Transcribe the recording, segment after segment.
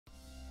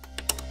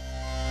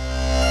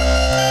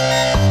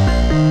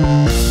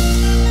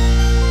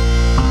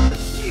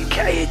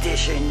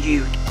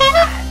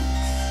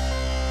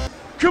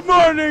Good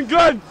morning,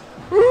 Glenn.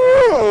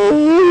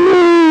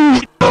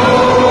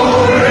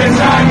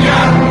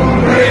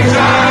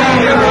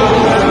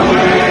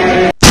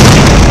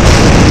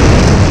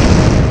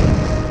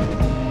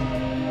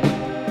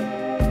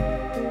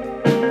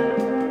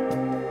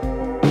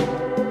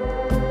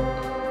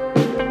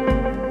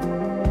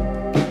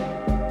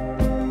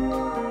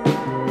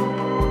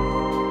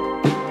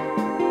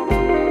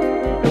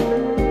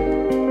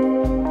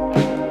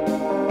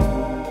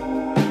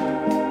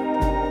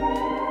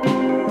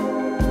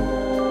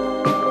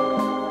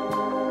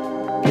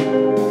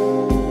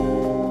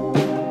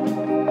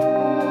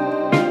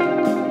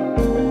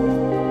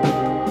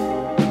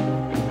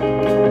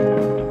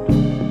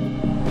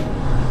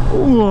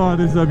 What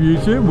is up,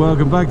 YouTube?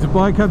 Welcome back to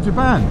BikeHub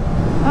Japan.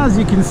 As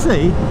you can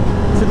see,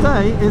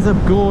 today is a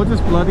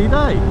gorgeous bloody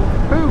day.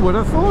 Who would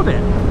have thought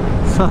it?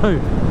 So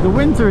the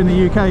winter in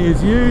the UK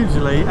is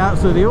usually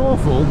absolutely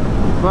awful,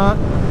 but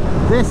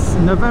this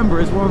November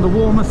is one of the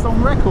warmest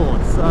on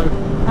record, so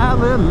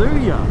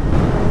hallelujah.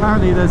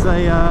 Apparently there's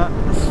a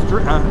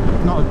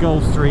not a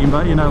Gulf Stream,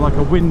 but you know, like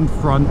a wind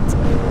front,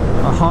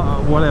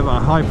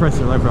 high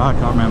pressure level, I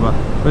can't remember,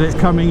 but it's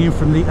coming in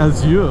from the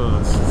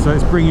Azores, so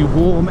it's bringing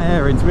warm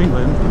air into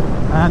England.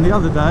 And the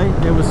other day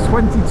it was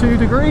 22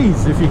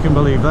 degrees, if you can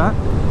believe that.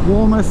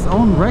 Warmest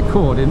on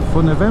record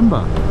for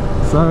November.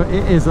 So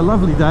it is a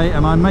lovely day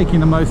and I'm making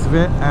the most of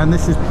it, and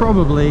this is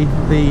probably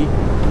the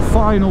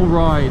final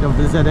ride of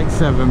the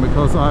ZX7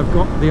 because I've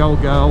got the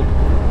old girl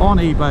on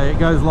eBay. It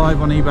goes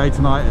live on eBay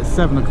tonight at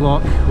 7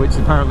 o'clock, which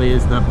apparently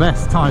is the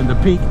best time, the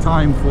peak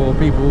time for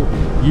people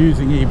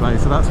using eBay,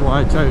 so that's why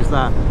I chose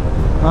that.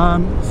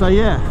 So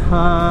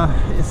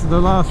yeah, it's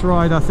the last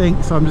ride, I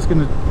think, so I'm just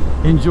going to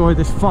enjoy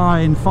this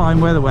fine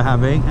weather we're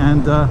having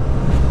and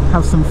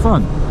have some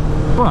fun.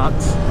 But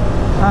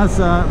as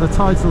the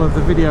title of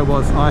the video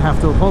was, I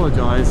have to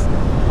apologise,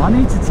 I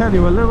need to tell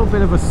you a little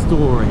bit of a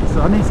story,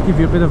 so I need to give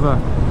you a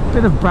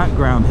bit of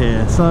background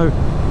here. So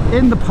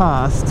in the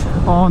past,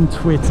 on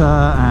Twitter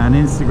and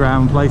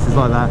Instagram, places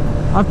like that,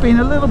 I've been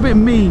a little bit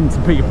mean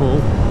to people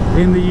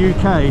in the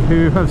UK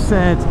who have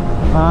said,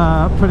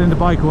 putting the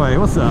bike away,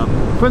 what's up?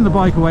 Putting the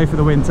bike away for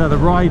the winter, the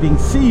riding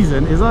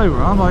season is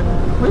over. I'm like,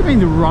 what do you mean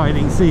the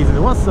riding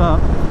season? What's up?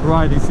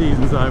 Riding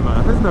season's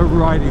over. There's no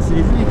riding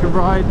season. You can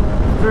ride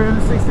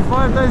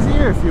 365 days a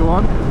year if you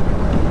want.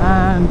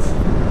 And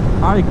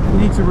I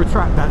need to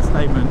retract that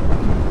statement.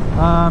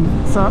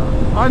 So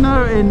I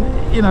know in,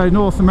 you know,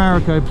 North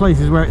America,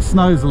 places where it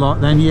snows a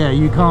lot, then yeah,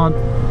 you can't,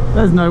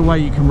 there's no way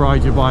you can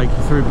ride your bike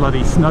through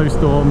bloody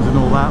snowstorms and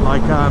all that,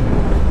 like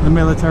the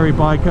military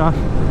biker.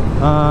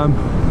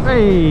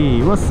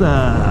 Hey, what's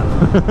up?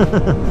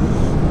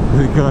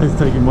 The guy's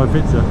taking my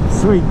picture.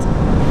 Sweet.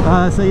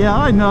 So yeah,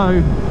 I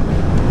know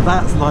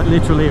that's like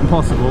literally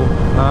impossible.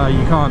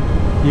 You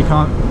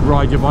can't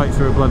ride your bike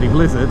through a bloody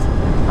blizzard,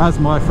 as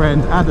my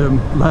friend Adam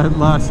learned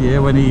last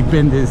year when he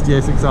binned his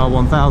GSX-R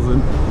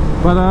 1000.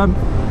 But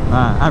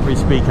average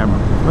speed camera.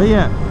 But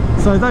yeah,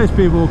 so those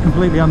people are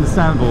completely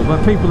understandable.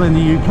 But people in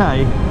the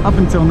UK, up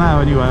until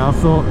now anyway, I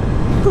thought,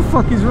 what the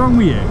fuck is wrong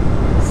with you?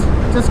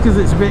 Just because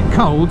it's a bit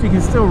cold, you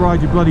can still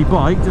ride your bloody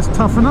bike, just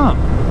toughen up.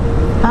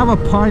 Have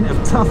a pint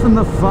of toughen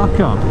the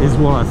fuck up is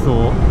what I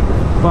thought.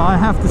 But I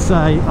have to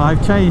say,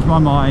 I've changed my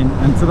mind,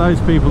 and to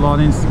those people on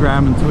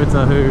Instagram and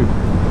Twitter who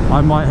I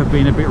might have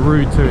been a bit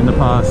rude to in the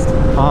past,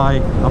 I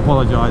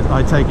apologise,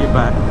 I take it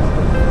back.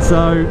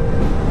 So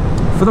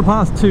for the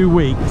past 2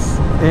 weeks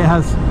it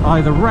has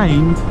either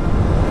rained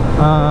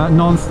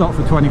non-stop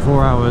for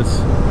 24 hours.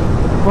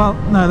 Well,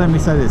 no, let me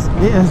say this,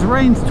 it has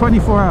rained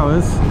 24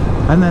 hours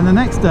and then the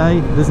next day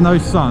there's no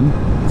sun,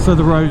 so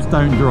the roads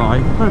don't dry.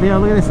 Bloody hell,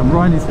 look at this, I'm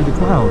riding through the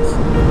clouds.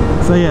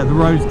 So yeah, the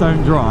roads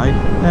don't dry,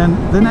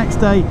 and the next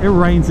day it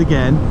rains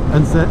again,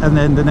 and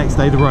then the next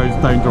day the roads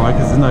don't dry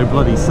because there's no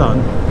bloody sun.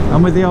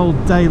 And with the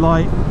old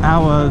daylight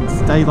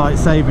hours, daylight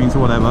savings or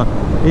whatever,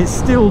 it's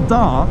still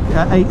dark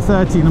at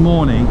 8:30 in the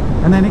morning,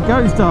 and then it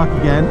goes dark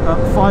again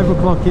at 5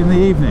 o'clock in the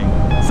evening.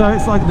 So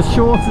it's like the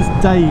shortest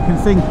day you can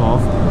think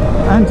of,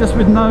 and just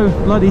with no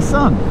bloody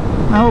sun.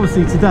 Now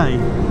obviously today,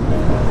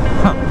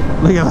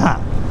 look at that,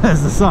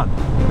 there's the sun.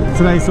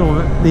 Today's sort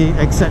of the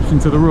exception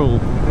to the rule,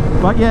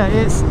 but yeah,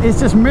 it's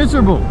just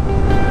miserable.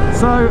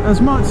 So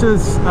as much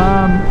as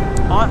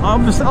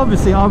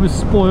obviously I was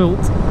spoilt,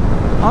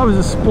 I was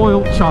a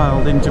spoilt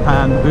child in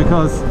Japan,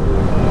 because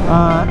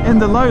in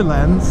the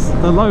lowlands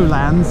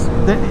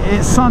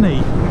it's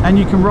sunny and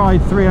you can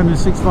ride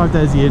 365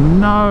 days a year,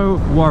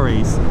 no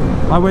worries.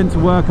 I went to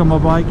work on my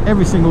bike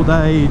every single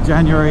day,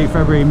 January,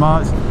 February,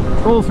 March,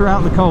 all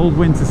throughout the cold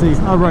winter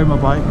season. I rode my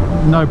bike,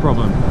 no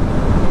problem.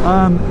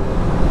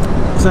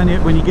 It's only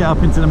when you get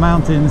up into the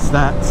mountains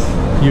that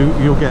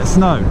you'll get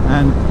snow,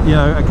 and you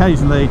know,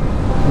 occasionally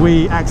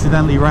we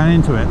accidentally ran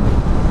into it.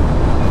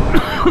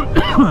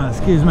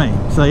 Excuse me.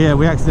 So yeah,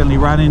 we accidentally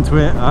ran into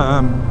it,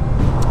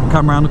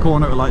 come around the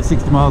corner at like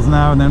 60 miles an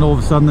hour, and then all of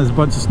a sudden there's a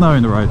bunch of snow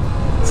in the road.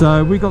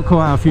 So we got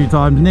caught out a few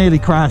times, nearly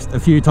crashed a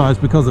few times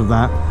because of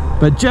that.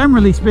 But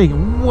generally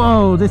speaking,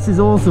 whoa, this is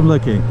awesome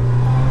looking.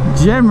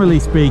 generally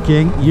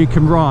speaking, you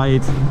can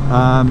ride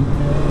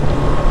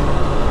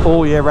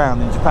all year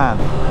round in Japan.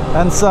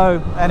 And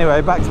so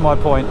anyway, back to my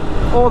point,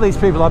 all these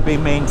people I've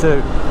been mean to,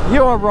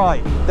 you are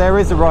right, there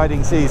is a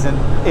riding season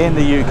in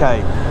the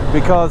UK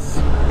because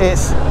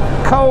it's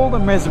cold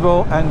and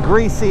miserable and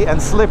greasy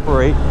and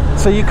slippery,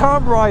 so you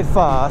can't ride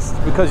fast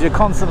because you're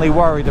constantly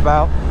worried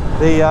about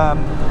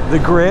the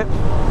grip,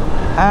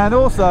 and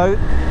also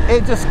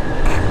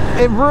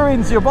it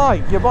ruins your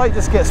bike. Your bike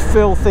just gets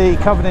filthy,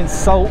 covered in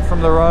salt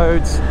from the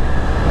roads.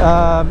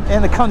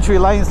 In the country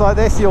lanes like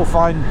this, you'll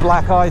find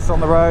black ice on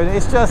the road.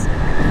 It's just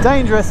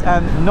dangerous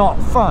and not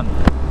fun.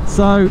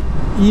 So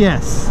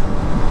yes,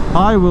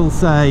 I will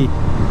say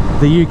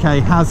the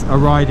UK has a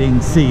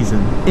riding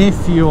season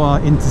if you are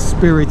into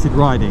spirited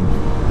riding.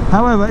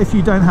 However, if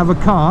you don't have a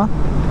car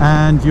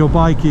and your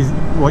bike is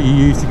what you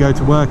use to go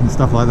to work and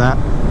stuff like that,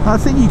 I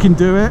think you can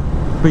do it,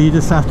 but you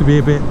just have to be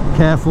a bit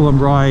careful and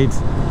ride,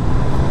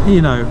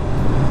 you know,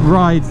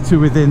 ride to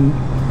within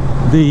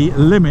the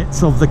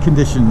limits of the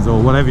conditions,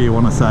 or whatever you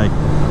want to say.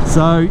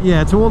 So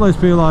yeah, to all those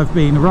people I've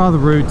been rather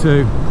rude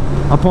to,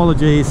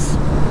 apologies.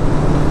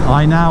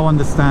 I now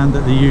understand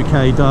that the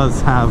UK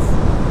does have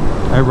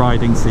a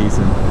riding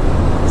season,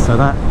 so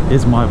that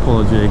is my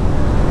apology.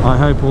 I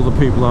hope all the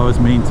people I was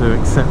mean to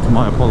accept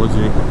my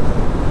apology,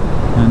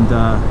 and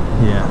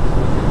yeah,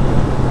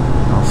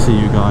 I'll see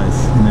you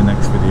guys in the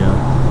next video.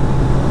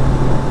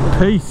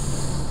 Peace.